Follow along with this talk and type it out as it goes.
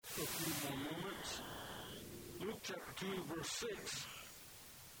chapter 2, verse 6.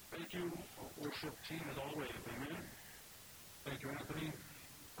 Thank you, worship team, as always. Amen. Thank you, Anthony,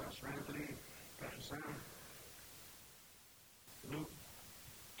 Pastor Anthony, Pastor Sam. Luke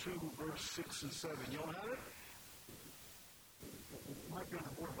 2, verse 6 and 7. Y'all have it? It might be on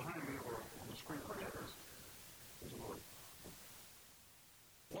the board behind me or on the screen. Oh, yeah, it is. Praise the Lord.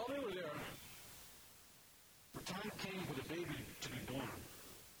 While they were there, the time came for the baby to be born.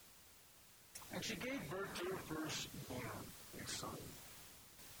 And she gave birth to her firstborn, a son.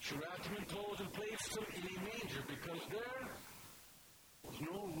 She wrapped him in clothes and placed him in a manger because there was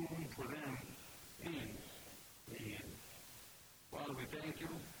no room for them in the inn. Father, we thank you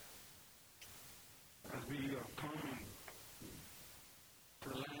as we come to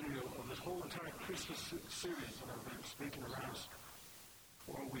the land of this whole entire Christmas series that I've been speaking the last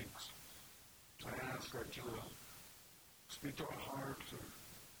 4 weeks. I ask that you will speak to our hearts and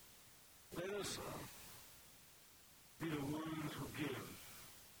let us be the ones who give,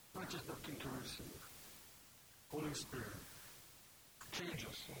 not just looking to receive. Holy Spirit, change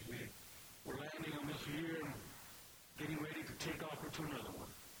us as we're landing on this year and getting ready to take off into another one.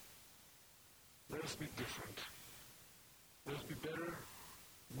 Let us be different. Let us be better,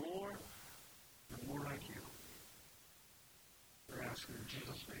 more, and more like you. We're asking in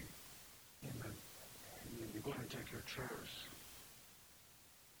Jesus' name. Amen. You're going to take your chairs.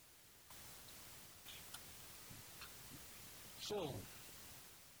 So,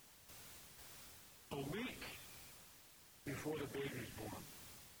 a week before the baby is born.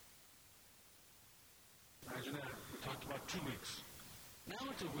 Imagine that. We talked about 2 weeks. Now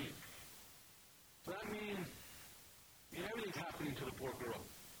it's a week. So that means everything's happening to the poor girl.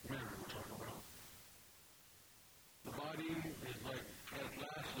 Mary, we're talking about. The body is like at its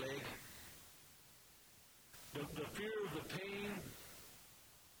last leg. The fear of the pain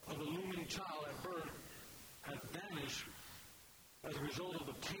of the looming child at birth has vanished as a result of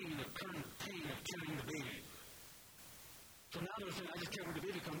the current pain of carrying the baby. So now they're saying, I just can't wait the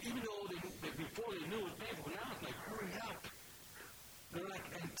baby come, even though before they knew it was painful. But now it's like, hurry up. They're like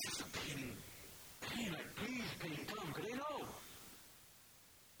anticipating pain, like, please, pain, come, because they know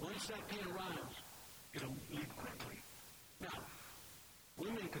once that pain arrives, it'll leave quickly. Now,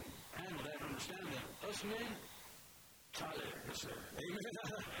 women can handle that and understand that. Us men, Charlie, yes, sir.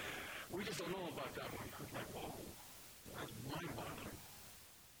 Amen. We just don't know about that one. It's like, whoa, that's mind-boggling.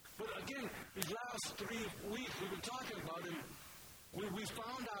 But again, these last 3 weeks we've been talking about it. We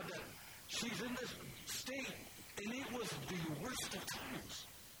found out that she's in this state, and it was the worst of times.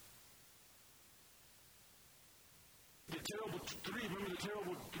 The terrible 3, remember the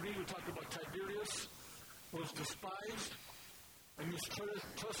terrible 3 we talked about? Tiberius was despised and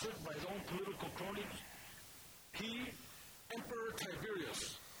mistrusted by his own political cronies. He, Emperor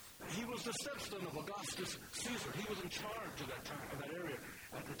Tiberius, he was the stepson of Augustus Caesar. He was in charge of that area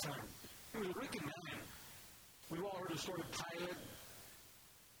at the time. He was a wicked man. We've all heard the story of Pilate.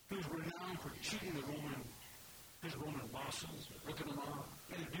 He was renowned for cheating his Roman bosses, ripping them off,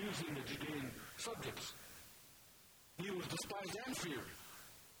 and abusing the Judean subjects. He was despised and feared.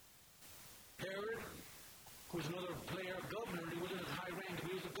 Herod, who was another player, governor, he wasn't as high rank, but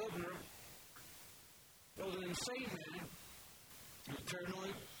he was a governor. He was an insane man. He was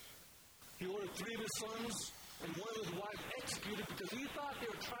paranoid. He ordered 3 of his sons and one of his wives executed because he thought they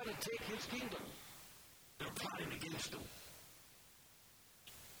were trying to take his kingdom. They were plotting against him.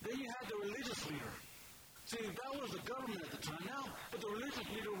 Then you had the religious leader. See, that was the government at the time now, but the religious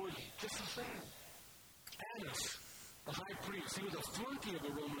leader was just the same. Annas, the high priest, he was a flunky of the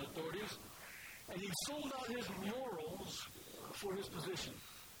Roman authorities, and he sold out his morals for his position.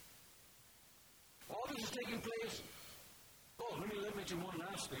 All this is taking place. Oh, let me mention one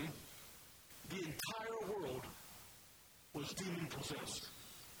last thing. The entire world was demon-possessed.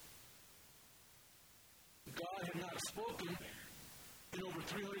 God had not spoken in over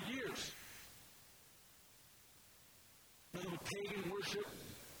 300 years. Nothing but pagan worship,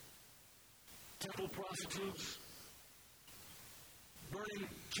 temple prostitutes, burning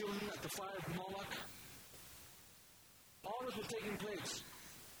children at the fire of Moloch. All this was taking place.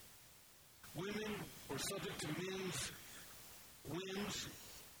 Women were subject to men's whims,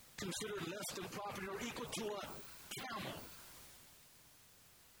 considered less than property or equal to a camel.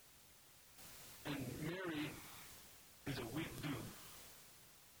 And Mary is a weak dude.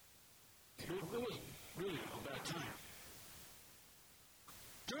 It was really a bad time.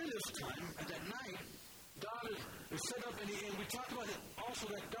 During this time, at that night, God is set up, and we talked about it also,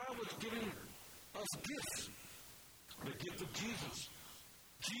 that God was giving us gifts. The gift of Jesus.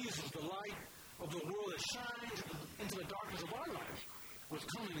 Jesus, the light of the world that shines into the darkness of our lives, was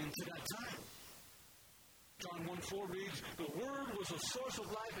coming into that time. John 1:4 reads, the Word was the source of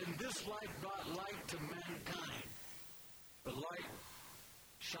life, and this light brought light to mankind. The light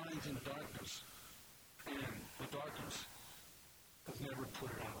shines in the darkness, and the darkness has never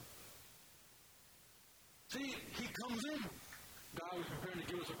put it out. See, he comes in. God was preparing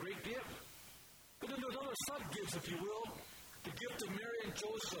to give us a great gift. But then there's other sub-gifts, if you will. The gift of Mary and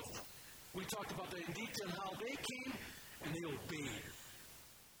Joseph. We talked about that in detail, how they came and they obeyed.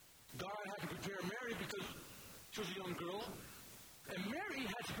 God had to prepare Mary because she was a young girl. And Mary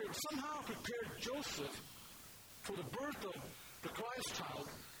had to somehow prepare Joseph for the birth of the Christ child,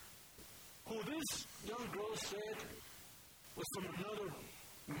 who this young girl said was from another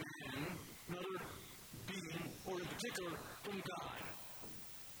man, another being, or in particular, from God.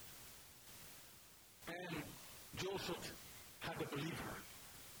 And Joseph had to believe her.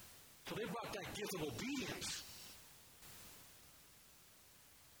 So they brought that gift of obedience.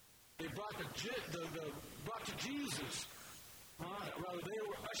 They brought brought to Jesus. Rather, they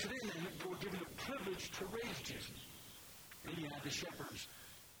were ushered in and were given the privilege to raise Jesus. And you had the shepherds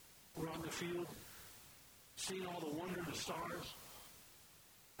who were on the field, seeing all the wonder, the stars.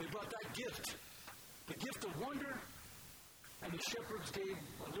 They brought that gift, the gift of wonder, and the shepherds gave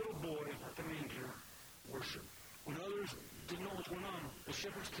a little boy at the manger worship. When others didn't know what was going on, the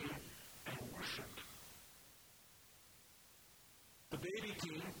shepherds came and worshipped. The baby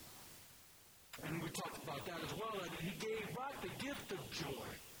came, and we talked about that as well, and he brought the gift of joy,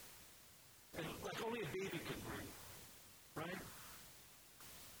 and like only a baby could bring, right?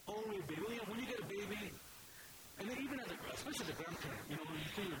 Only a baby. When you get a baby, and then even especially as a grandparent, you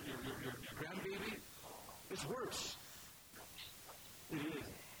see your grandbaby, it's worse. It is.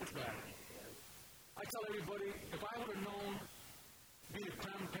 It's bad. I tell everybody, if I would have known being a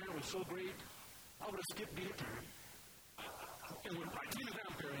grandparent was so great, I would have skipped being a parent. And when I being a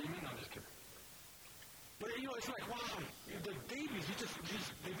grandparent, you mean, I'm just kidding. But it's like, wow, the babies,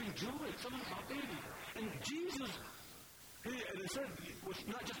 they bring joy. Something about babies. And Jesus, and it said, was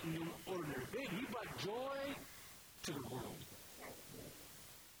not just an ordinary baby. He brought joy to the world.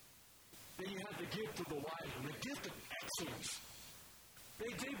 Then you have the gift of the wise one, the gift of excellence.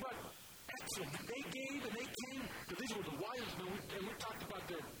 They brought excellence. They gave and they came, because these were the wise men, and we talked about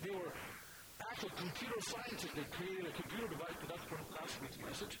they were actual computer scientists. They created a computer device, but that's from last week's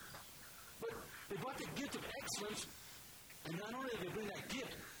message. But they brought the gift of excellence, and not only did they bring that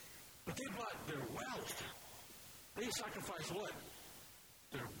gift, but they brought their wealth. They sacrificed what?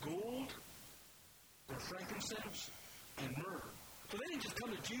 Their gold, their frankincense, and myrrh. So they didn't just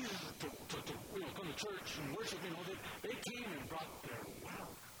come to Jesus to come to church and worship. They came and brought their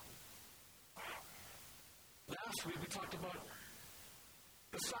wealth. Last week we talked about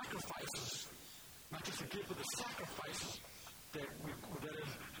the sacrifices, not just the gift, but the sacrifices that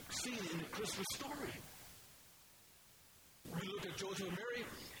is seen in the Christmas story. We looked at Joseph and Mary,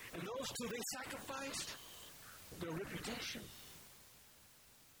 and those two, they sacrificed their reputation.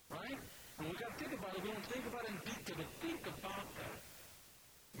 Right? And we got to think about it. We don't think about it in detail, but think about that.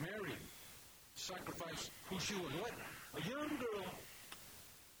 Mary sacrificed who she was. What? A young girl,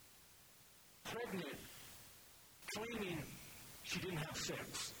 pregnant, claiming she didn't have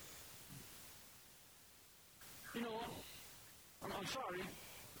sex. I'm sorry,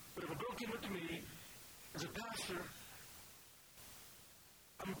 but if a girl came up to me as a pastor,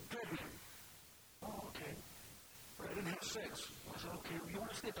 I'm pregnant. Oh, okay. But I didn't have sex. I said, okay, you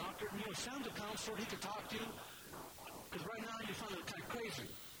want to see a doctor? Sam's a counselor, he could talk to you. Because right now you find it kind of crazy.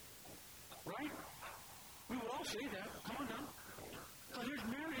 Right? We would all say that. Come on now. So here's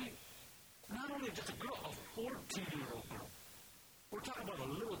Mary, not only just a girl, a 14-year-old girl. We're talking about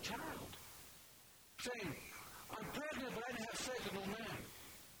a little child. Saying, I'm pregnant, but I didn't have sex with no man.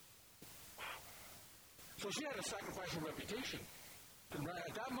 So she had to sacrifice her reputation. And right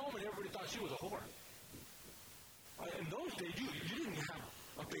at that moment, everybody thought she was a whore. In those days, you didn't have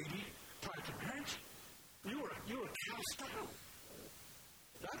a baby prior to marriage. You were cast out.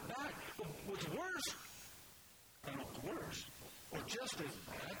 That's bad. But what's worse, or just as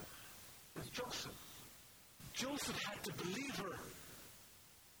bad, is Joseph. Joseph had to believe her.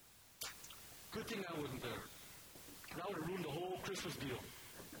 Good thing I wasn't there. That would have ruined the whole Christmas deal.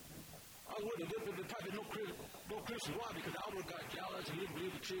 I would have. There probably no Christmas. Why? Because Albert got jealous and he didn't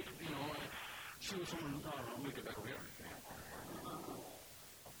believe the chick. She was someone. Let me get back over here.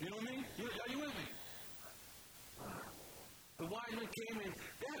 You know what I mean? Are you with me? The wise men came and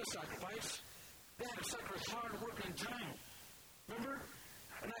they had a sacrifice. They had to sacrifice hard work and time. Remember?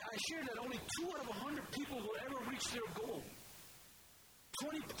 And I shared that only 2 out of 100 people will ever reach their goal.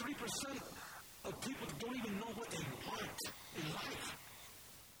 23% of people don't even know what they want in life.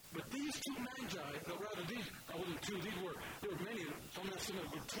 But these two men, Magi, or rather these, I wasn't two, there were many, some estimate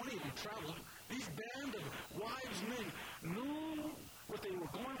were 20 of them traveled. These band of wise men knew what they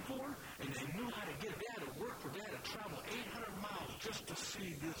were going for, and they knew how to get. They had to work for, they had to travel 800 miles just to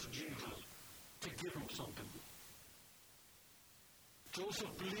see this Jesus, to give him something.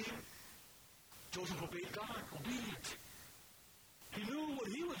 Joseph believed. Joseph obeyed God, obedient. He knew what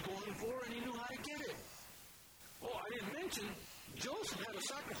he was going for, and he knew how to get it. Oh, I didn't mention, Joseph had to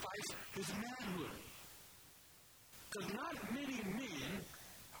sacrifice his manhood. Because not many men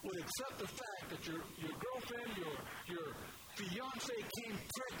would accept the fact that your girlfriend, your fiance came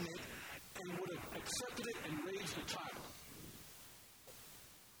pregnant and would have accepted it and raised the child.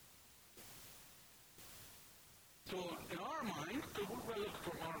 So in our mind, we're looking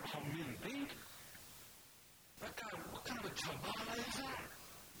for how men think. That guy, what kind of a chabala is that?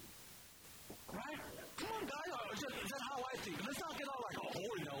 Right? Come on, guys. Is that how I think? Let's not get all like,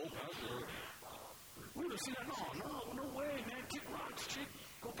 oh, no, Pastor. We would have seen that. No way, man. Kick rocks, chick.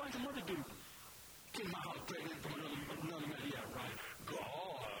 Go find some other dude. Get my house pregnant from another man. Yeah, right.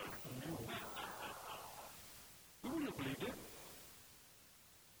 God. We wouldn't have believed it.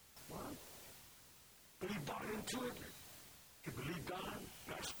 What? But he bought into it. He believed God.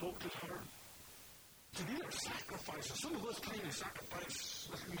 God spoke to his heart. So these are sacrifices. Some of us claim to sacrifice.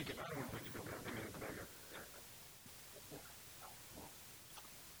 Let me get back. I don't want to make you feel bad. Let me get back here.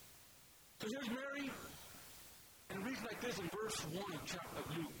 So here's Mary, and it reads like this in verse 1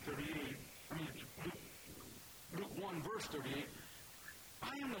 of Luke 38. Luke 1, verse 38.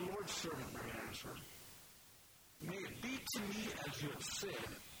 I am the Lord's servant, Mary answered. May it be to me as you have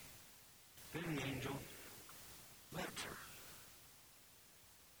said. Then the angel left her.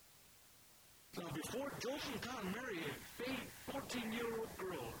 Now, before Joseph encountered Mary, a 14-year-old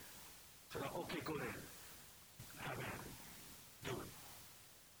girl said, okay, go ahead. Have it. Do it.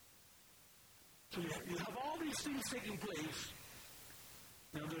 So you have all these things taking place.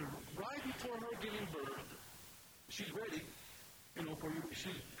 Now, they're right before her giving birth. She's ready.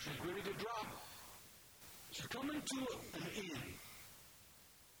 She's ready to drop. She's coming to an end.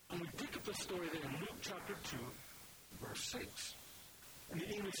 And we pick up the story there in Luke chapter 2, verse 6. And the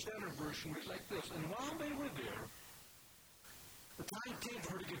English Standard Version reads like this. And while they were there, the time came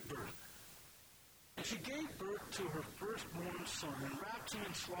for her to give birth. And she gave birth to her firstborn son and wrapped him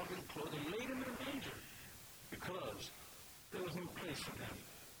in swaddling clothes and laid him in a manger because there was no place for them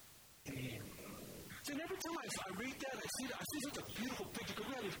in the inn. See, and every time I read that, I see such a beautiful picture. Because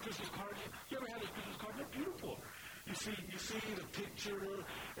we have these Christmas cards. You ever had these Christmas cards? They're beautiful. You see the picture,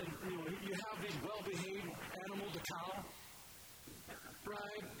 and you have these well-behaved animals, the cow,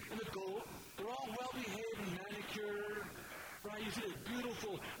 right, and the goat. They're all well-behaved and manicured, right? You see the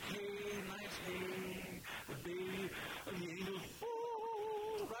beautiful hay, nice hay, the baby, and the angels,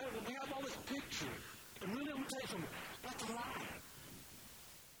 oh, right? We have all this picture. And really, I'm going to tell you something. That's a lie.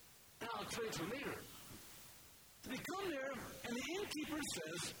 Now, I'll tell you some later. They come there, and the innkeeper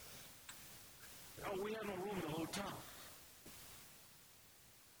says, oh, we have no room in the hotel.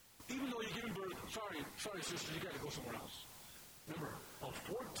 Even though you're giving birth, sorry, sister, you got to go somewhere else. Remember, a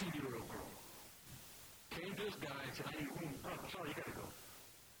 14-year-old girl came to this guy and said, I need room. Oh, sorry, you got to go.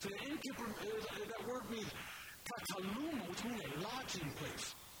 So the innkeeper, that word means kataluma, which means a lodging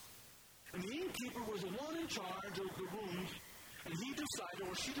place. And the innkeeper was the one in charge of the rooms, and he decided,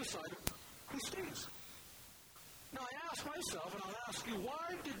 or she decided, who stays. Now, I ask myself, and I'll ask you,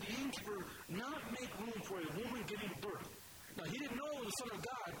 why did the innkeeper not make room for a woman giving birth? Now, he didn't know it was the Son of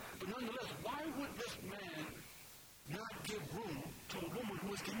God, but nonetheless, why would this man not give room to a woman who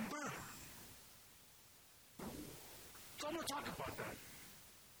was giving birth? So I'm going to talk about that.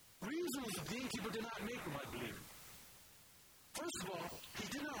 Reasons the innkeeper did not make room, I believe. First of all, he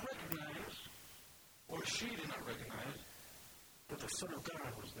did not recognize, or she did not recognize, that the Son of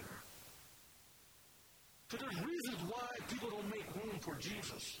God was there. So there's reasons why people don't make room for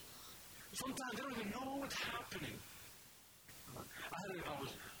Jesus. Sometimes they don't even know what's happening. I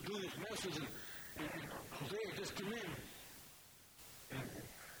was doing this message, and Jose had just come in. And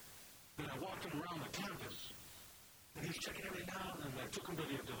then I walked him around the campus. And he's checking everything out, and I took him to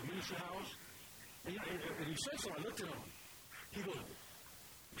the ministry house. And he said so. I looked at him. He goes,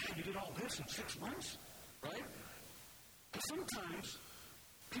 man, you did all this in 6 months? Right? But sometimes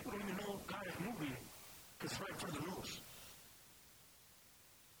people don't even know God is moving. It's right in front of the nose.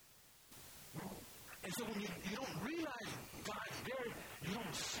 And so when you don't realize God's there, you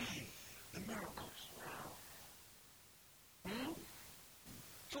don't see the miracles.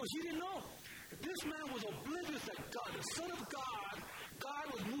 So he didn't know. This man was oblivious that God, the Son of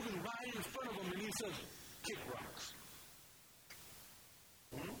God was moving right in front of him, and he says, kick rocks.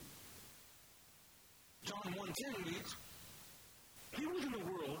 John 1:10 reads, He was in the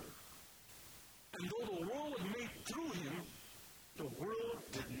world, and though the world was made through him, the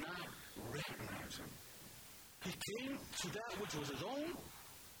world did not recognize him. He came to that which was his own,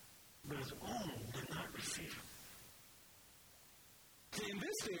 but his own did not receive him. See, in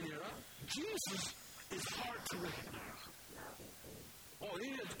this day and era, Jesus is hard to recognize. Oh,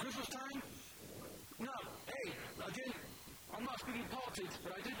 it's Christmas time? No, hey, again, I'm not speaking politics,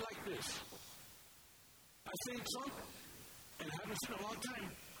 but I did like this. I seen Trump, and I haven't seen it in a long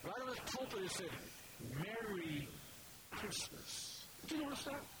time, right on his pulpit it said, Merry Christmas. Did you notice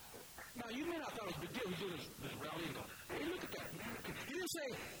that? Now, you may not thought it was a big deal. He did this rally and go, hey, look at that. He didn't say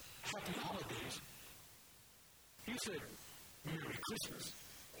Happy Holidays. He said, Merry Christmas.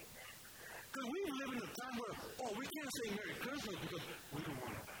 Because we live in a time where, we can't say Merry Christmas because we don't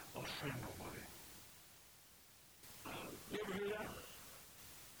want to offend nobody. You ever hear that?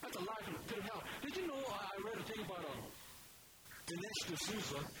 That's a lie from the pit of hell. Did you know I read a thing about Dinesh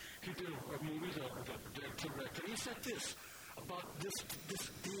D'Souza? He did a movie, and he said this about this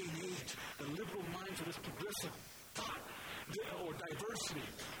day and age, the liberal minds of this progressive thought, or diversity,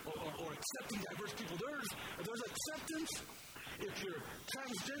 or accepting diverse people. There's acceptance if you're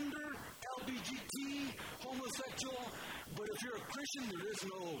transgender, LGBT, homosexual, but if you're a Christian, there is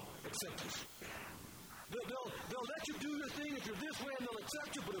no acceptance. They'll let you do your thing if you're this way, and they'll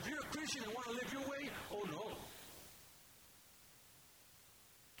accept you, but if you're a Christian and want to live your way, oh no.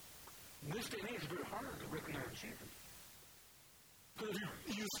 In this day and age, it's very hard to recognize Jesus. Because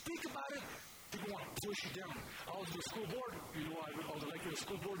if you speak about it, people want to push you down. I was in the school board, I was elected to the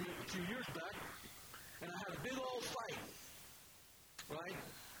school board a few years back, and I had a big old fight, right?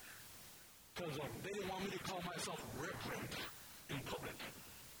 Because they didn't want me to call myself reverend in public.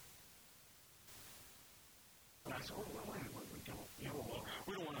 And I said, wait, we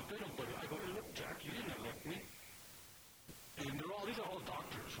don't want to offend them, but I go, look, Jack, you didn't elect me. And these are all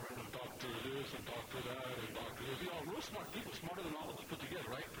doctors, right? A doctor this, a doctor that, and doctor this. Real smart people, smarter than all of us put together,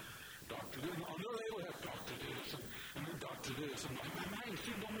 right? Doctor this. On their label, they have doctor this, and then doctor this. And man, you've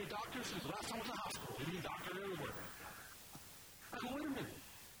seen so many doctors since the last time I was in the hospital. You need doctors everywhere. I go, wait a minute.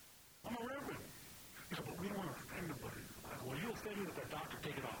 I'm a reverend. He said, but we don't want to offend anybody. I go, well, you offend me with that doctor,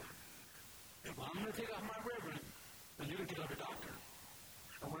 take it off. If I'm going to take off my reverend, then you can take off your doctor.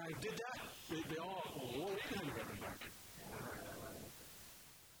 And when I did that, they all, well, you can have your reverend back.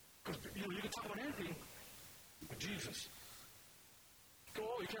 Because, you can talk about anything but Jesus. So,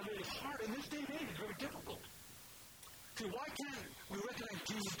 you can't really hard. In this day and age, it's very difficult. See, why can't we recognize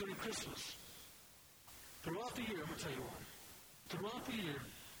Jesus during Christmas? Throughout the year, I'm going to tell you why. Throughout the year,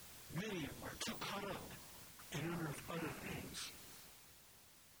 many are too caught up in other things.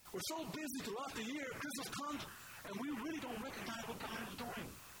 We're so busy throughout the year, Christmas comes, and we really don't recognize what God is doing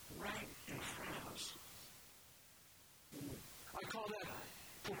right in front of us. I call that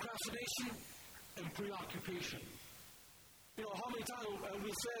procrastination and preoccupation. How many times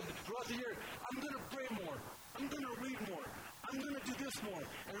we said throughout the year, I'm going to pray more, I'm going to read more, I'm going to do this more.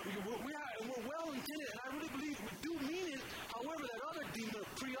 And we're well intended, and I really believe we do mean it. However, that other demon of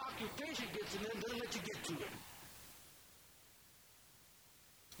preoccupation gets in there and doesn't let you get to it.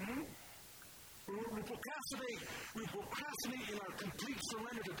 We procrastinate in our complete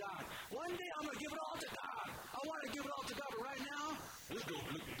surrender to God. One day I'm going to give it all to God. I want to give it all to God, but right now, this girl's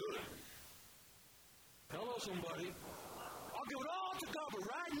looking good. Hello, somebody. I'll give it all to God, but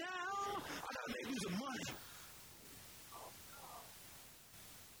right now, I got to make me some money.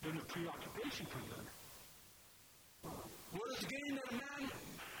 Then the preoccupation comes in. What is the gain that a man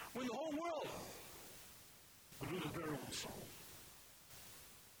win the whole world but lose his very own soul?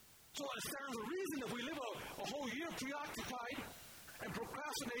 So it stands to reason if we live a whole year preoccupied and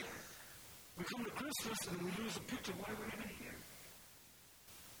procrastinate, we come to Christmas and then we lose the picture of why we're even here.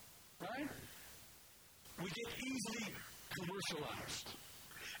 Right? We get easily commercialized.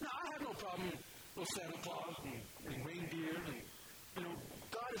 Now, I have no problem with Santa Claus and reindeer and,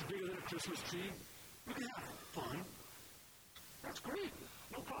 God is bigger than a Christmas tree. We can have fun. That's great.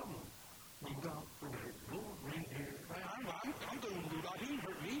 No problem. Rudolph, little reindeer. I'm going with Rudolph. He didn't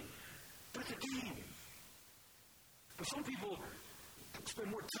hurt me. But it's a game. But some people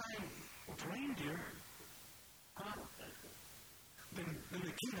spend more time with reindeer than the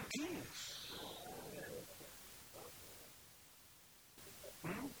King of Kings.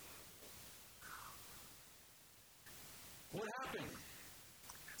 What happened?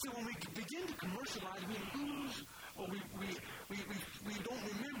 See, when we begin to commercialize, we lose, or we don't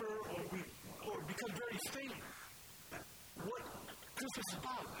remember, or become very faint what Christmas is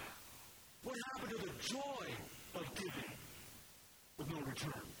about. What happened to the joy of giving with no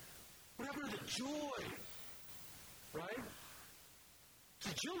return? What happened to the joy? Right?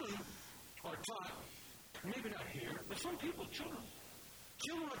 See, children are taught, maybe not here, but some people,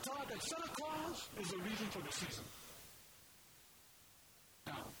 children are taught that Santa Claus is the reason for the season.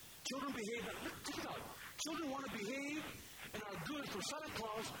 Now, children behave, check it out. Children want to behave and are good for Santa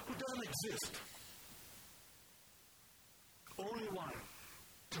Claus who doesn't exist. Only one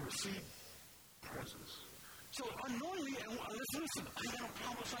to receive presents. So unknowingly, and listen, I got a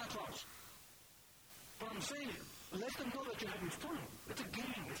problem with Santa Claus. But I'm saying, let them know that you're having fun. It's a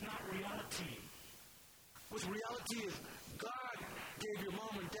game. It's not reality. What reality is, God gave your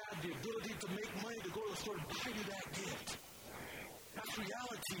mom and dad the ability to make money to go to the store and buy you that gift. That's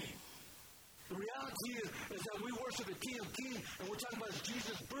reality. The reality is that we worship the King of Kings, and we're talking about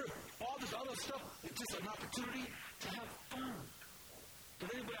Jesus' birth. All this other stuff, it's just an opportunity to have fun.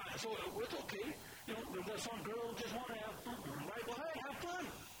 So it's okay. You know, there's some girls just want to have fun, right? Well, hey, have fun.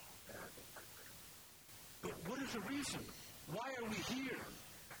 But what is the reason? Why are we here?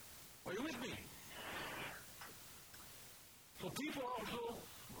 Are you with me? So people also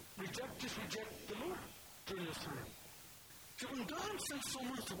reject the Lord during this time. So when God sends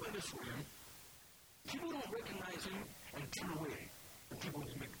someone to witness for Him, people don't recognize Him and turn away. And people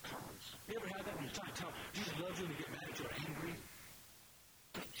just make comments. You ever had that when you're trying to tell Jesus loves you and you get mad at you or angry?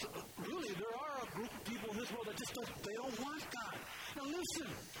 So, really, there are a group of people in this world that just don't want God. Now listen,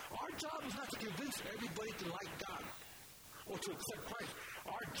 our job is not to convince everybody to like God or to accept Christ.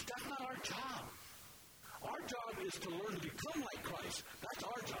 That's not our job. Our job is to learn to become like Christ. That's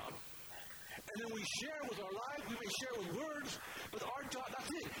our job. And then we share with our lives, we may share with words, but our job,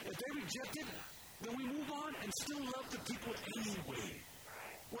 that's it. If they reject it, then we move on and still love the people anyway.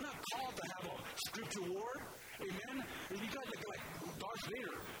 We're not called to have a scripture war. Amen? And you got like Darth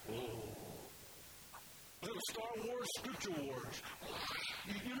Vader. Little Star Wars scripture wars.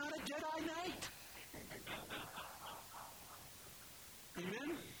 You're not a Jedi Knight.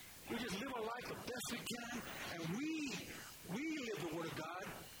 Amen? We just live our life the best we can, and we live the Word of God,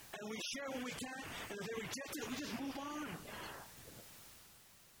 and we share what we can, and if they reject it, we just move on.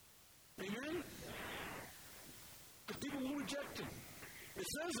 Amen? Because people will reject Him. It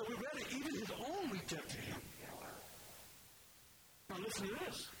says that we read it, even His own rejected Him. Now listen to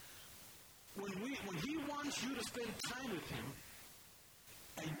this. When He wants you to spend time with Him,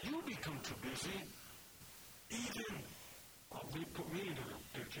 and you become too busy, even put me into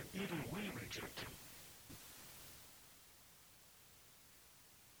the picture, even we reject Him.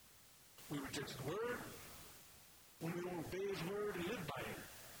 We reject His Word. When we don't obey His Word and live by it,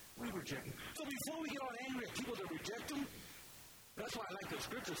 we reject Him. So before we get all angry at people that reject Him, that's why I like the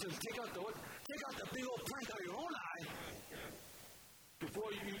scripture. It says, take out the big old plank out of your own eye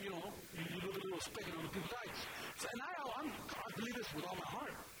before you look at a little speck on the people's eyes. So, and I believe this with all my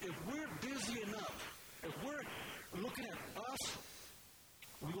heart. If we're busy enough, if we're looking at us,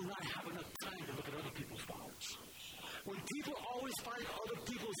 we will not have enough time to look at other people's faults. When people always find other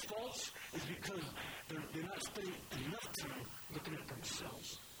people's faults, it's because they're not spending enough time looking at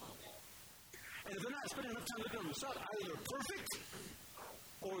themselves. And if they're not spending enough time looking at themselves, either they're perfect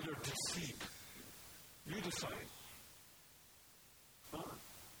or they're deceived. You decide.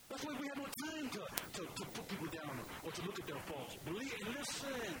 That's why we have no time to put people down or to look at their faults. Believe and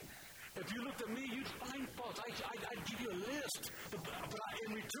listen. If you looked at me, you'd find faults. I'd give you a list. But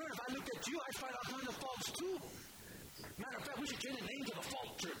in return, if I looked at you, I'd find all kinds of faults too. Matter of fact, we should change the name to the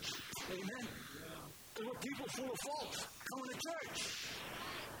Fault Church. Amen? Because we're people full of faults coming to church.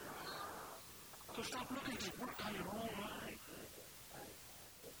 So stop looking to work on your own life.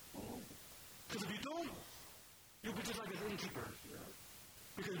 Because if you don't, you'll be just like an innkeeper.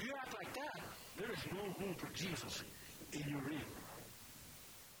 Because if you act like that, there is no room for Jesus in your inn.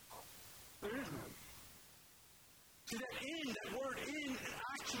 There is none. See, that inn, that word inn,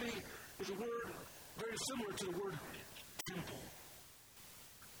 actually is a word very similar to the word temple.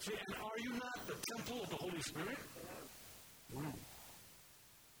 See, and are you not the temple of the Holy Spirit?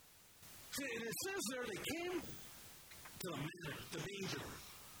 See, and it says there they came to the manger.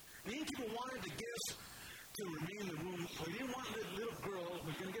 The innkeeper wanted the guests to remain in the room, so he didn't want the little girl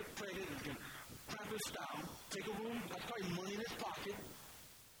who's going to get pregnant and going to cramp his down, take a room, that's probably money in his pocket,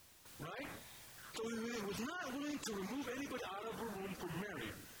 right? So he was not willing to remove anybody out of her room for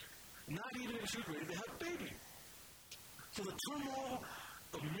Mary, not even if she was ready to have a baby. So the turmoil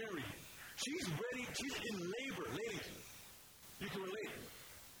of Mary, she's ready, she's in labor, ladies. You can relate.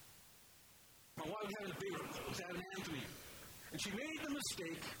 My wife was having a baby, was having Anthony, and she made the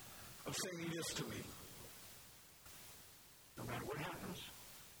mistake of saying this to me. No matter what happens,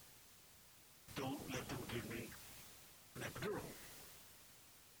 don't let them give me an epidural.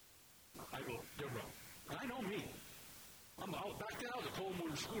 I go, Deborah, and I know me. Back then I was a cold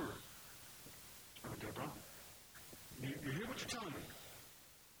morning schooler. I go, Deborah, you hear what you're telling me?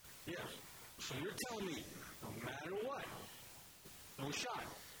 Yes. So you're telling me, no matter what, no shot.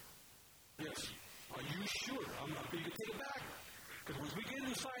 Yes. Are you sure? You can take it back. Because once we get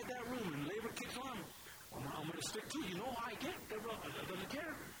inside that room and labor kicks on, I'm going to stick to it. You know how I get? Deborah doesn't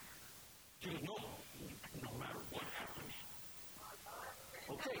care. She goes, no matter what happens.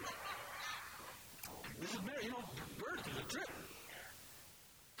 Okay. This is Mary, birth is a trip.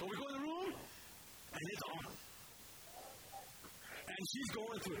 So we go in the room, and it's on. And she's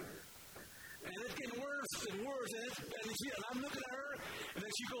going through it. And it's getting worse and worse. And I'm looking at her, and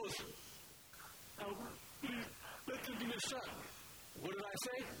then she goes, Albert, please, let them be a shot. What did I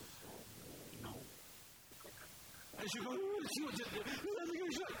say? No. And she goes, she was just, let me give her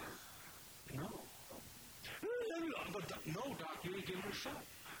a shot. No. But no, Doc, you didn't give her a shot.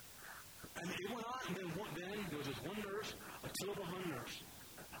 And it went on, and then there was this one nurse, a Taliban nurse.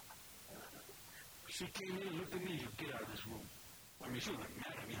 She came in and looked at me, you get out of this room. I mean, she was like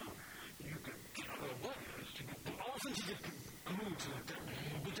mad at me, huh? You could get out of the what? All of a sudden, she just glued to that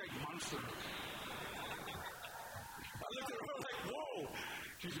big giant monster. I looked at her, I was like, whoa!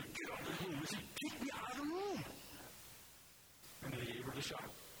 She said, get out of this room. And she kicked me out of the room. And then they gave her the shot.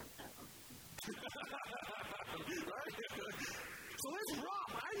 Right? So it's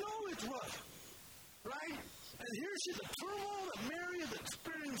rough. I know it's rough. Right? And here she's the turmoil that Mary is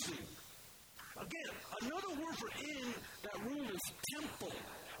experiencing. Again, another word for in that room is temple,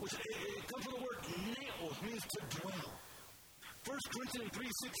 which it comes from the word neos, means to dwell. 1 Corinthians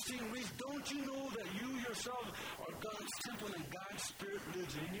 3:16 reads, don't you know that you yourself are God's temple and God's Spirit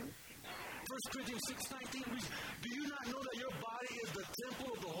lives in you? 1 Corinthians 6:19 reads, do you not know that your body is the temple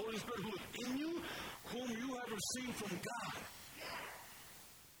of the Holy Spirit who is in you, whom you have received from God?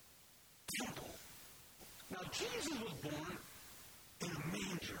 Temple. Now, Jesus was born in a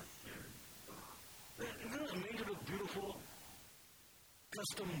manger. Isn't a manger look beautiful?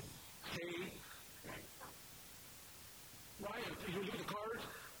 Custom hay. Right? If you look at the cards,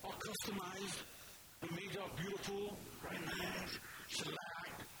 all customized. The manger all beautiful, right? Nice,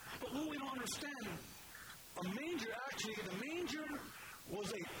 shellacked. But what we don't understand, the manger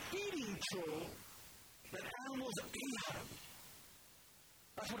was a feeding trough that animals ate out of.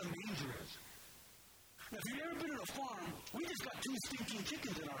 That's what a manger is. Now, if you've ever been on a farm, we just got 2 stinking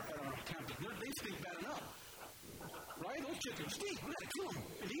chickens at our campus. They stink bad enough. Right? Those chickens stink. We got to kill them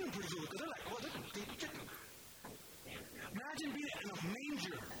and eat them pretty soon because they're like, oh, they're some stinky chickens. Imagine being in a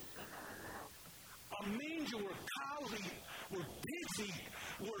manger. A manger where cows eat, where pigs eat,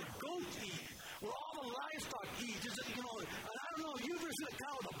 where goats eat, where all the livestock eat. Just, and I don't know, you ever seen a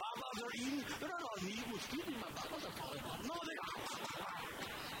cow with the babas are eating? They're not all eating. Well, excuse me, my babas are falling off. No,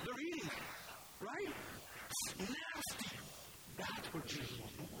 they're eating. Right? Nasty. That's where Jesus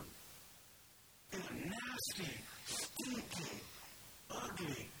was born. In a nasty, stinking,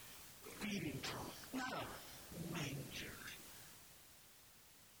 ugly feeding trough. Not a manger.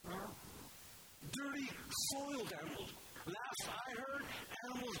 Dirty, soiled animals. Last I heard,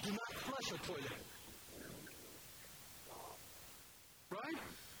 animals do not flush a toilet. Right?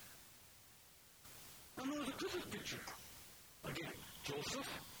 Now notice the Christmas picture. Again, Joseph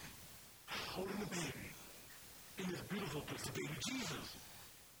holding the baby in this beautiful place, the baby Jesus.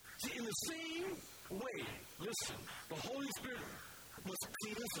 See, in the same way, listen, the Holy Spirit must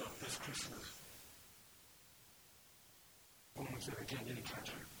clean us up this Christmas. I'm going to say it again, didn't catch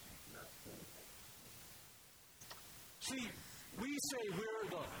it. See, we say we're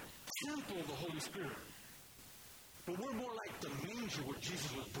the temple of the Holy Spirit, but we're more like the manger where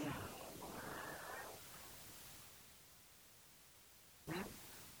Jesus was born.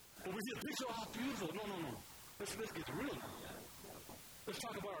 But we see a picture of how beautiful. No. Let's get real. Let's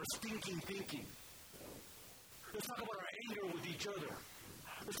talk about our stinking thinking. Let's talk about our anger with each other.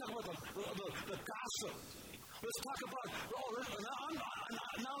 Let's talk about the gossip. Let's talk about,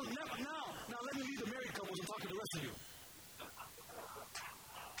 now let me leave the married couples and talk to the rest of you.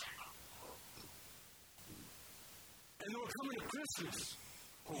 And then we're coming to Christmas.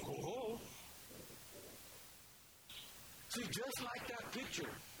 Ho, ho, ho. See, just like that picture,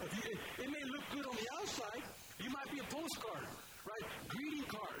 it may look good on the outside. You might be a postcard, right? Greeting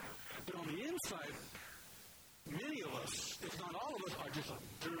card. But on the inside, many of us, if not all of us, are just a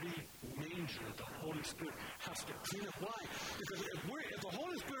dirty manger that the Holy Spirit has to clean up. Why? Because if the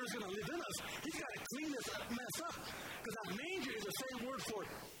Holy Spirit is going to live in us, He's got to clean this mess up. Because that manger is the same word for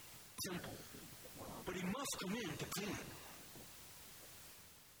temple. But He must come in to clean it.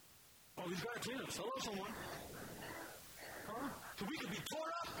 Oh, He's got to clean us. Hello, someone. So we can be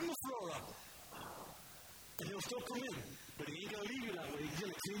tore up and thrown up. And he'll still come in. But he ain't going to leave you that way. He's going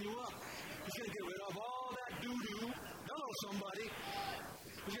to clean you up. He's going to get rid of all that doo-doo. Hello, somebody.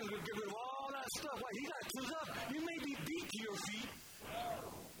 He's going to get rid of all that stuff. Why? He got to clean up. You may be beat to your feet.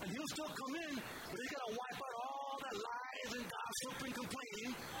 And he'll still come in. But he's got to wipe out all that lies and gossip and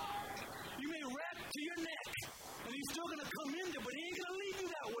complaining. You may wrap to your neck. And he's still going to come in there. But he ain't going to leave you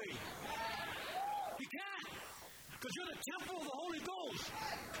that way. He can't. Because you're the temple of the Holy Ghost.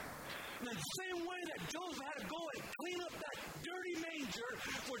 And in the same way that Joseph had to go and clean up that dirty manger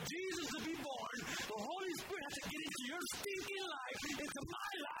for Jesus to be born, the Holy Spirit has to get into your stinking life, into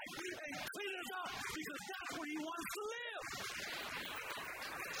my life, and clean us up because that's where He wants to live.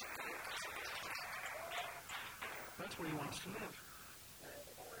 That's where He wants to live.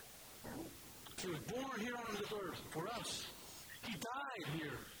 He was born here on this earth for us. He died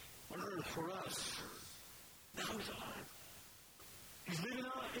here on earth for us. Now He's alive. He's living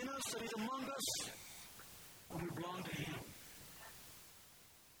out in us and He's among us, and we belong to Him.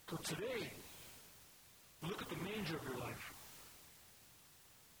 So today, look at the manger of your life.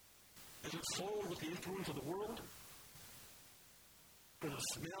 Is it soiled with the influence of the world? Does it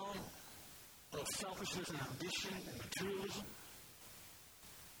smell of selfishness and ambition and materialism?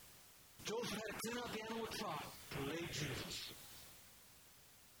 Joseph had to clean out the animal trot to lay Jesus.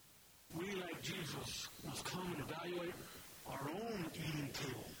 We, like Jesus, must come and evaluate our own eating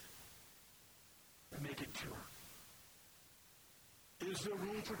table and make it pure. Is there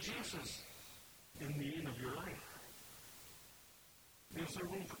room for Jesus in the end of your life? Is there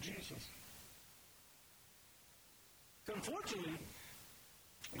room for Jesus? Unfortunately,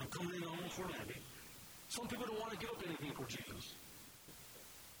 I'm coming in almost for landing. Some people don't want to give up anything for Jesus.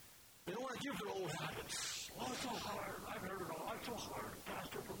 They don't want to give their old habits. Oh, it's so hard. I've heard it all. It's so hard,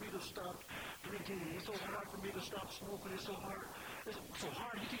 Pastor, for me to stop drinking. It's so hard for me to stop smoking. It's so hard. It's so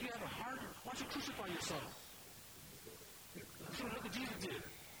hard. You think you have it hard? Why don't you crucify yourself? That's what Jesus did.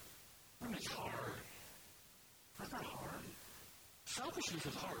 I mean, it's hard. That's not hard. Selfishness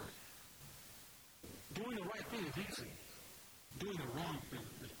is hard. Doing the right thing is easy. Doing the wrong thing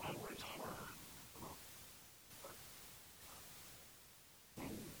is always hard.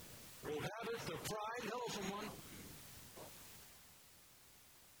 Old habits, their pride. Hello, someone.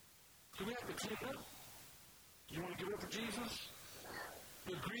 Do we have to clean it up? You want to give it up for Jesus?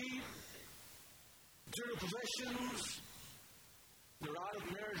 The greed, material possessions, they're out of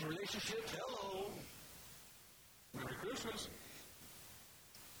marriage relationships. Hello. Merry Christmas.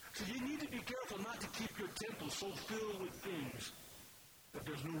 So you need to be careful not to keep your temple so filled with things that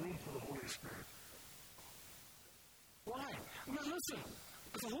there's no room for the Holy Spirit. Why? Now listen.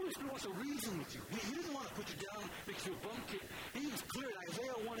 Because the Holy Spirit wants to reason with you. He didn't want to put you down, make you feel bum kicked. He was clear in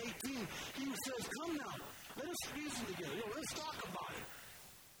Isaiah 1:18. He says, come now, let us reason together. Let's talk about it.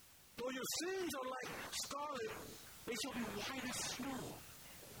 Though your sins are like scarlet, they shall be white as snow.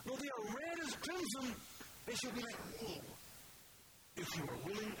 Though they are red as crimson, they shall be like wool. If you are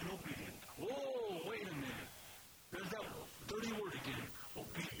willing and obedient. Whoa, wait a minute. There's that dirty word again,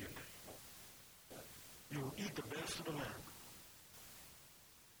 obedient. You will eat the best of the land.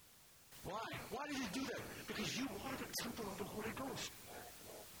 Why? Why did He do that? Because you are the temple of the Holy Ghost.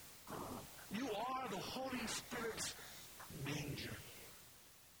 You are the Holy Spirit's manger.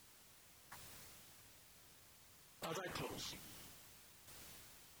 As I close,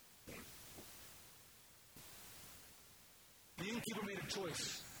 the innkeeper made a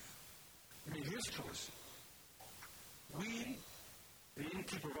choice. He made his choice. We, the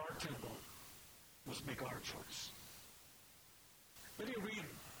innkeeper of our temple, must make our choice. Let me read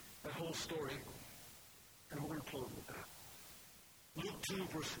that whole story, and we're going to close with that. Luke 2,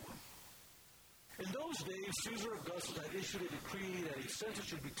 verse 1. In those days, Caesar Augustus had issued a decree that a census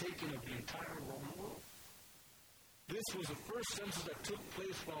should be taken of the entire Roman world. This was the first census that took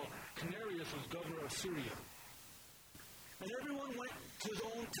place while Quirinius was governor of Syria. And everyone went to his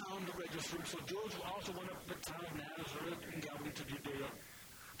own town to register, so Joseph also went up to the town of Nazareth in Galilee to Judea,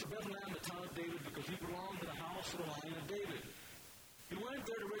 to Bethlehem, the town of David, because he belonged to the house of the line of David. He went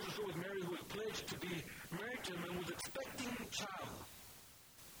there to register with Mary, who was pledged to be married to him and was expecting a child.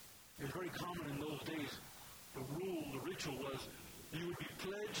 It was very common in those days. The ritual was you would be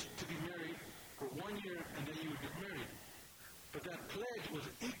pledged to be married for 1 year and then you would get married. But that pledge was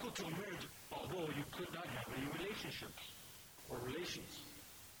equal to a marriage, although you could not have any relationships or relations.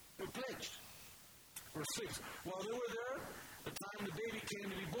 They were pledged. Verse 6. While they were there, the time the baby came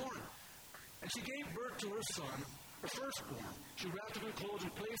to be born. And she gave birth to her son, the firstborn. She wrapped him in clothes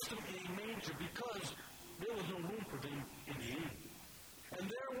and placed him in a manger because there was no room for them in the inn. And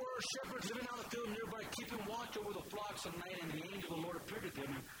there were shepherds living out in the field nearby, keeping watch over the flocks at night, and the angel of the Lord appeared to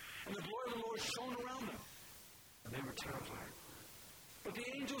them. And the glory of the Lord shone around them. And they were terrified. But the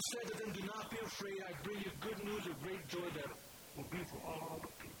angel said to them, "Do not be afraid. I bring you good news of great joy that will be for all the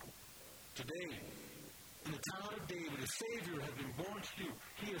people. Today, in the town of David, a Savior has been born to you.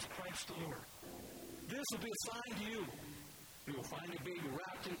 He is Christ the Lord. This will be a sign to you. You will find a baby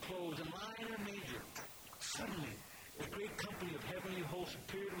wrapped in clothes and lying in a manger." Suddenly, a great company of heavenly hosts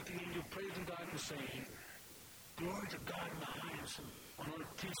appeared with the angel, praising God and saying, "Glory to God in the highest, and on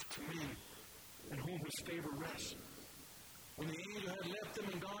earth peace to men, in whom his favor rests." When the angel had left them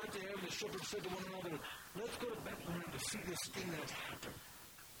and gone into heaven, the shepherds said to one another, "Let's go to Bethlehem to see this thing that has happened,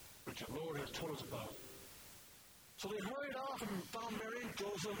 which the Lord has told us about." So they hurried off and found Mary and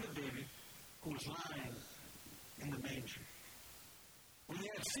Joseph and the baby, who was lying in the manger. When they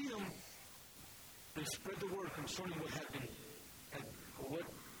had seen him, they spread the word concerning what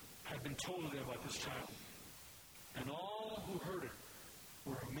had been told them about this child. And all who heard it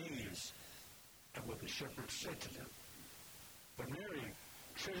were amazed at what the shepherds said to them. But Mary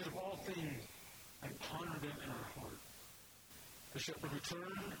treasured up all things and pondered them in her heart. The shepherds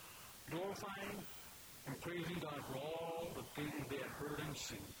returned, glorifying and praising God for all the things they had heard and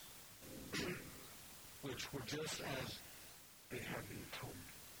seen, which were just as they had been told.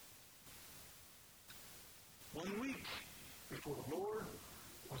 1 week before the Lord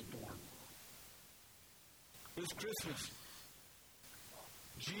was born. This Christmas,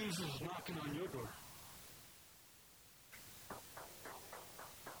 Jesus is knocking on your door.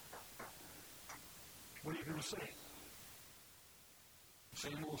 What are you going to say?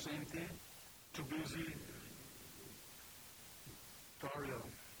 Same old, same thing? Too busy? Sorry,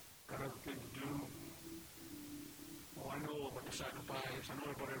 got other things to do. Oh, I know about the sacrifice. I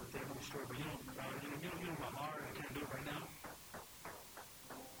know about everything. I know the story, but you know my heart. I can't do it right now.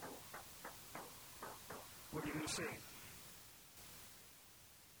 What are you going to say?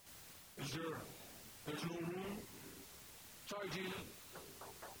 There's no room? Sorry, Jesus.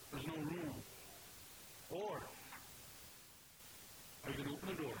 There's no room. Or, are you going to open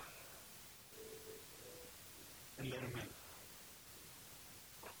the door and let him in?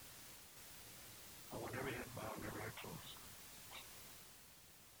 I want every head bowed and every eye closed.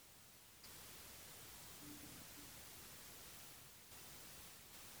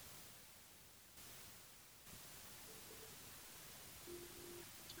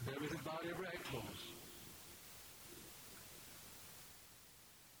 Every head bowed, every eye closed.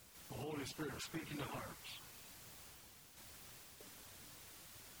 The Holy Spirit is speaking to hearts.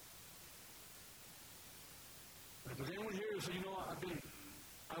 If there's anyone here who says,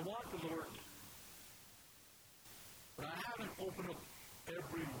 I want the Lord, but I haven't opened up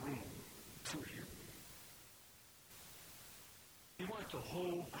every room to Him. He wants the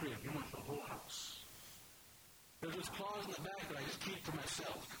whole crib. He wants the whole house. There's this closet in the back that I just keep to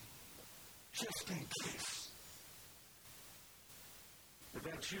myself, just in case. If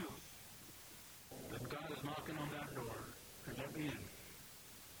that's you, then God is knocking on that door and let me in.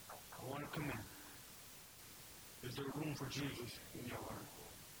 I want to come in. Is there room for Jesus in your heart?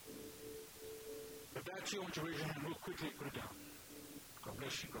 If that's you, I want you to raise your hand real quickly and put it down. God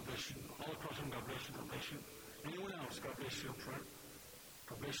bless you, God bless you. All across the room, God bless you, God bless you. Anyone else, God bless you up front.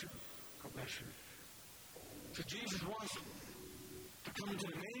 God bless you, God bless you. So Jesus wants to come into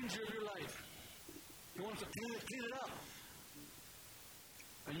the manger of your life. He wants to clean it up.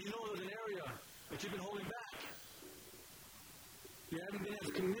 And you know there's an area that you've been holding back. You haven't been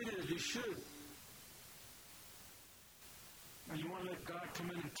as committed as you should. And you want to let God come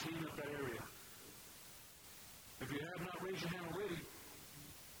in and clean up that area. If you have not raised your hand already,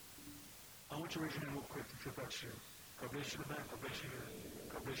 I want you to raise your hand real quick if that's you. God bless you in the back. God bless you here.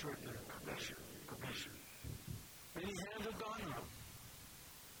 God bless you right there. God bless you. God bless you. Many hands have gone up.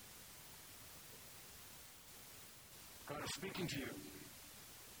 God is speaking to you.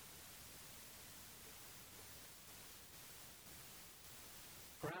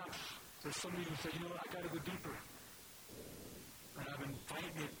 Perhaps there's some of you who say, I got to go deeper. And I've been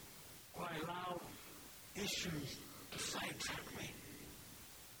fighting it. Or I allow issues to sidetrack me.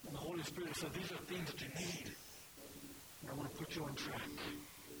 And the Holy Spirit said, these are things that you need. And I want to put you on track.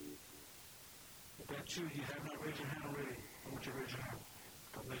 If that's you, you have not raised your hand already. I want you to raise your hand.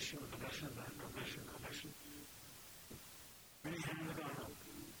 God bless you. God bless you. God bless you. God bless you. Many hands have gone up.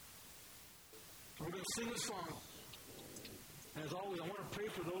 So we're going to sing a song. And as always, I want to pray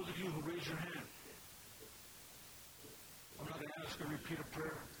for those of you who raise your hand. I'm not going to ask you to repeat a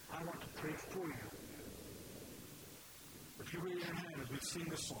prayer. I want to pray for you. If you raise your hand as we sing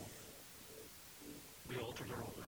this song, the altars are open.